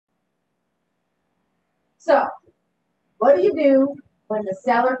So, what do you do when the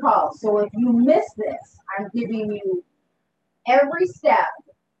seller calls? So, if you miss this, I'm giving you every step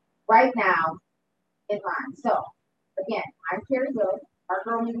right now in line. So, again, I'm Carrie Lewis,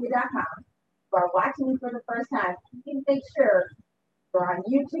 OurGirlMedia.com. If you are watching me for the first time, you can make sure you're on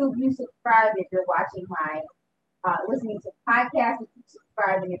YouTube, you subscribe. If you're watching my listening to podcasts, you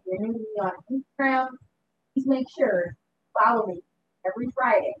subscribe. And if you're new to me on Instagram, please make sure to follow me every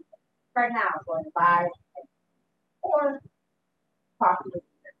Friday. Right now, I'm going live or talking with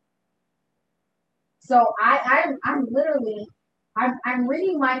you. So I'm literally I'm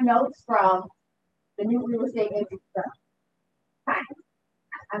reading my notes from the new real estate agent time.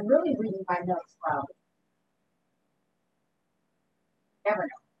 I'm really reading my notes from never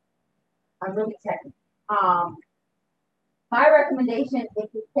know. I'm really checking. Um, my recommendation, if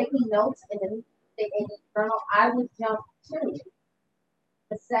you're taking notes in the new real estate agent journal, I would jump to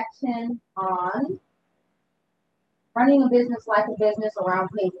the section on running a business like a business around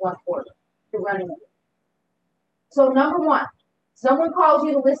page 140 to running it. So number one, someone calls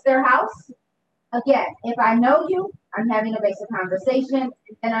you to list their house. Again, if I know you, I'm having a basic conversation,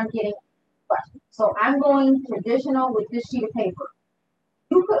 and I'm getting questions. So I'm going traditional with this sheet of paper.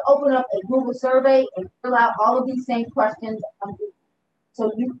 You could open up a Google survey and fill out all of these same questions. So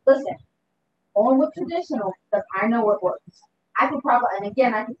you listen, going with traditional because I know it works. I could probably, and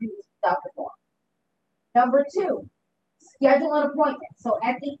again, I could do this without the form. Number two, schedule an appointment. So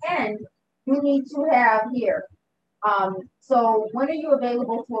at the end, you need to have here. So when are you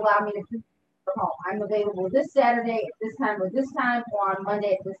available to allow me to do from home? I'm available this Saturday at this time or this time, or on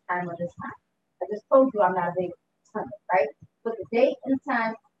Monday at this time or this time. I just told you I'm not available Sunday, right? Put the date and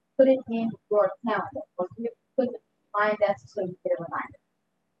time, put it in your calendar. Or put it behind that so you get a reminder.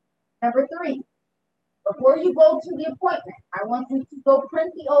 Number three, before you go to the appointment, I want you to go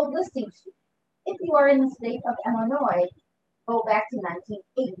print the old listing sheet. If you are in the state of Illinois, go back to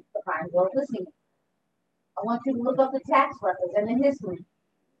 1980 to find your listing. I want you to look up the tax records and the history.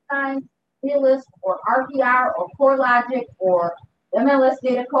 Time, Realist, or RPR, or CoreLogic, or MLS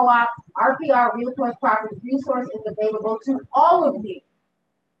Data Co-op. RPR, Realtors Property Resource, is available to all of you.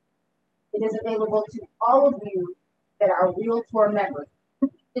 It is available to all of you that are Realtor members.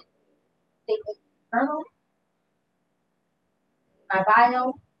 Journal, my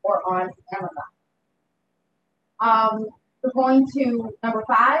bio, or on Amazon. We're going to number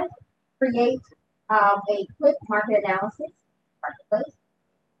 5, create a quick market analysis,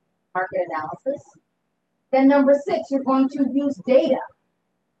 market analysis. Then number 6, you're going to use data.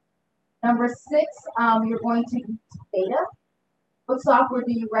 Number 6, you're going to use data. What software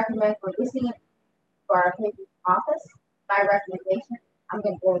do you recommend for listing it for our office? My recommendation, I'm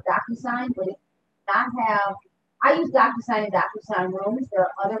going to go with DocuSign, but if you not have, I use DocuSign and DocuSign Rooms. There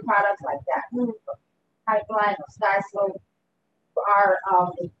are other products like that, Pipeline, or SkySlope, are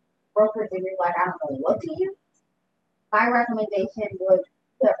brokers and you're like, I don't know what to use. My recommendation was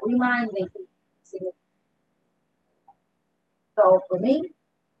to remind me. So for me,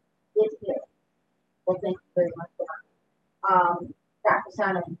 it's good. Well, thank you very much for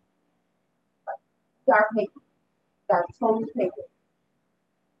DocuSign and dark paper, dark total paper.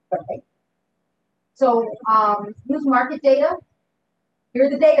 Okay. So use market data. Here are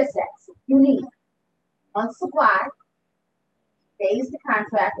the data sets you need. Month supply, days to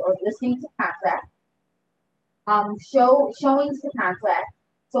contract or listing to contract, showings to contract.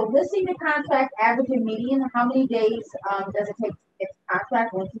 So listing to contract, average and median, how many days does it take to get to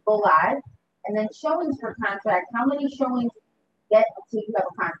contract once you go live? And then showings for contract, how many showings you get until you have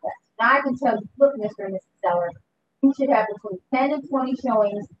a contract? Now I can tell you, look, Mr. and Mrs. Seller, you should have between 10 and 20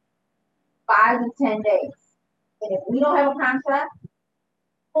 showings, 5 and 10 days. And if we don't have a contract,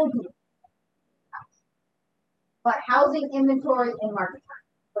 we'll do it. But housing inventory and market time.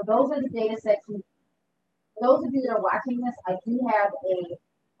 So those are the data sets. For those of you that are watching this, I do have a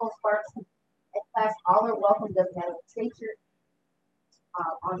Sparks class. All are welcome. Doesn't matter what state you're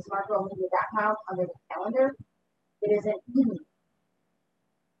on smartgirlmedia.com under the calendar. It is an evening.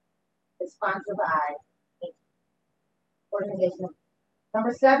 It's sponsored by organization.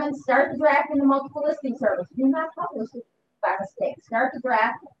 Number 7, start the draft in the multiple listing service. Do not publish it by mistake. Start the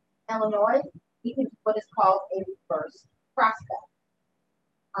draft. Illinois, you can do what is called a reverse prospect.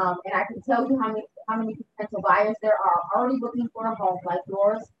 And I can tell you how many potential buyers there are already looking for a home like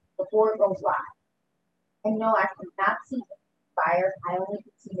yours before it goes live. And no, I cannot see the buyer. I only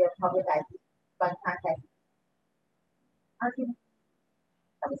can see their public ID by contacting. Argument.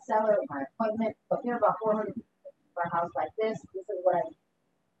 I have a seller at my appointment, but there are about 400 people for a house like this. This is what I need.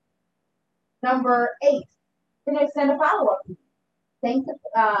 Number 8, you're going to send a follow-up. thank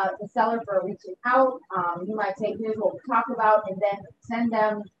the seller for reaching out. You might say, here's what we talked about, and then send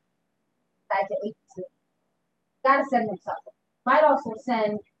them back to agency. Gotta send them something. Might also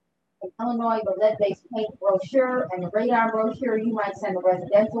send in Illinois the lead-based paint brochure and the radon brochure. You might send a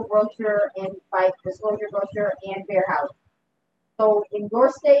residential brochure and by disclosure brochure and fair house. So in your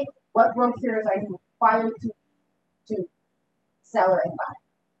state, what brochures are you required to sell and buy?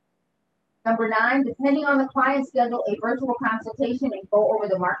 Number 9, depending on the client, schedule a virtual consultation and go over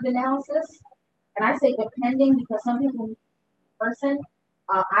the market analysis. And I say depending because some people need in person.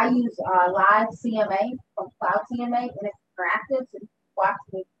 I use live CMA from Cloud CMA, and it's interactive, so you can watch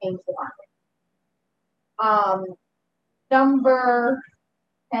me change the market. Number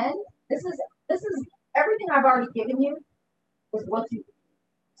 10, this is everything I've already given you is what you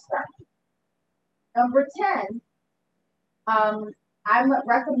start. Number 10, I'm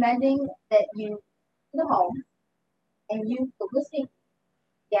recommending that you go to the home and use the listing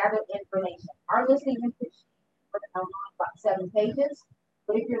gathered information. Our listing information is about 7 pages.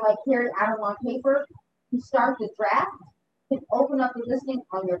 But if you're like, Carrie, I don't want paper, you start the draft, you can open up the listing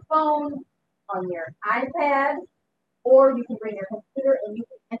on your phone, on your iPad, or you can bring your computer and you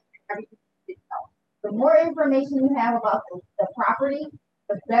can enter everything yourself. The more information you have about the property,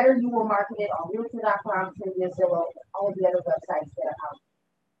 the better you will market it on Realtor.com, Trivia, Zillow, and all of the other websites that are out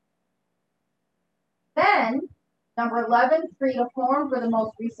there. Then, number 11, create a form for the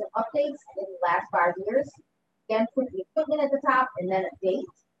most recent updates in the last 5 years. Again, put the equipment at the top and then a date.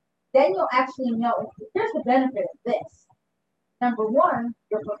 Then you'll actually know, here's the benefit of this. Number 1,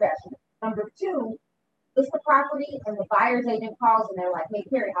 you're professional. Number 2, list the property and the buyer's agent calls and they're like, hey,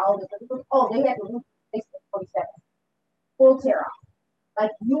 Carrie, how old is it? Oh, they had to move to 47. Full tear off.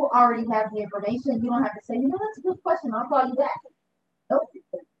 Like you already have the information. You don't have to say, that's a good question. I'll call you back. Nope, you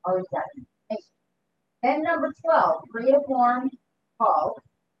already got information. Then number 12, create a form called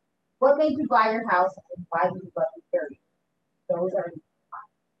what made you buy your house and why did you love the area? Those are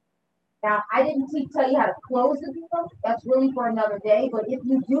now I didn't tell you how to close the deal. That's really for another day. But if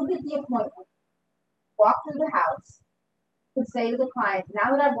you do get the appointment, walk through the house, you can say to the client,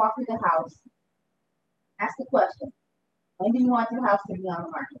 now that I've walked through the house, ask the question. When do you want your house to be on the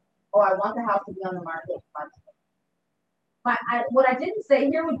market? Oh, I want the house to be on the market. What I didn't say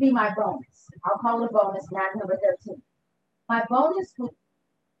here would be my bonus. I'll call it a bonus, not number 13. My bonus would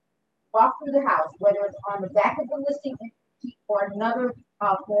walk through the house, whether it's on the back of the listing or another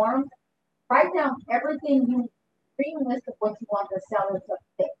form. Write down everything you dream list of what you want the seller to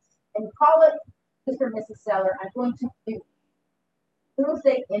fix. And call it Mr. and Mrs. Seller. I'm going to do real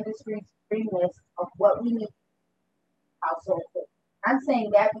estate industry's dream list of what we need household food. I'm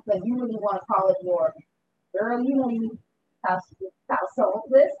saying that because you really want to call it your girl, you need household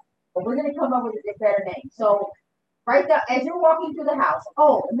list, but we're going to come up with a better name. So right now, as you're walking through the house,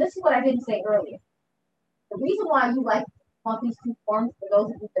 oh, and this is what I didn't say earlier. The reason why you want these 2 forms, for those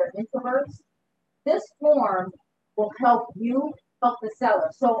of you that are introverts, this form will help you help the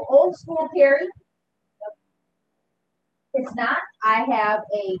seller. So old school Carrie, it's not, I have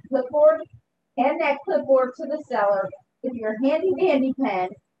a clipboard, hand that clipboard to the seller with your handy dandy pen,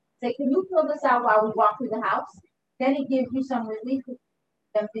 say, can you fill this out while we walk through the house? Then it gives you some relief to keep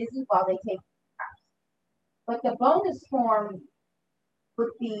them busy while they take the house. But the bonus form would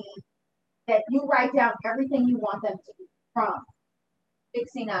be that you write down everything you want them to do, from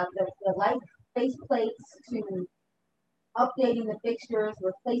fixing out the light face plates to updating the fixtures,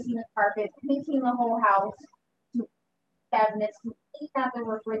 replacing the carpet, painting the whole house, to cabinets, to clean out the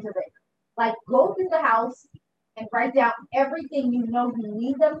refrigerator. Like go through the house and write down everything you know you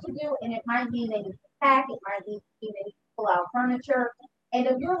need them to do, and it might mean they need to pack, it might mean they need to pull out furniture. And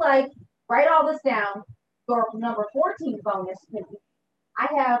if you're like, write all this down, your number 14 bonus could be, I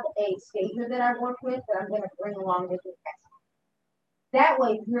have a stager that I work with that I'm going to bring along with me. That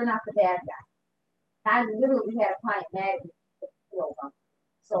way, you're not the bad guy. I literally had a client mad at me.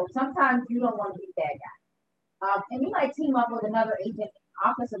 So sometimes you don't want to be the bad guy. And you might team up with another agent in the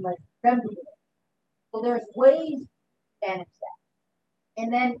office and let them do it. So there's ways to manage that.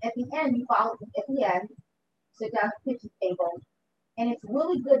 And then at the end, you follow at the end, sit down at the kitchen table. And it's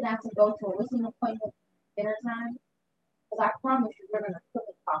really good not to go to a listening appointment dinner time, because I promise you, you're going to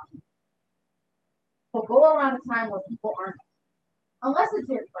quickly talk to you. So go around a time where people aren't, unless it's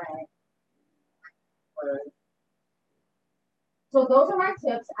your friend. So those are my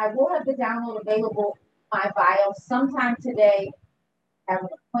tips. I will have the download available in my bio sometime today. I have an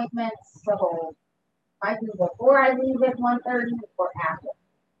appointment, so might be before I leave at 1:30 or after.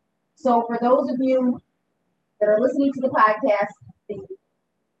 So for those of you that are listening to the podcast,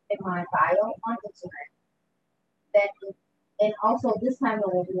 in my bio on Instagram, then And also this time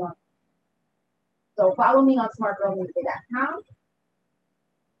it will be on. So follow me on smartgirlmedia.com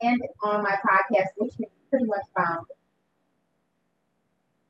and on my podcast, which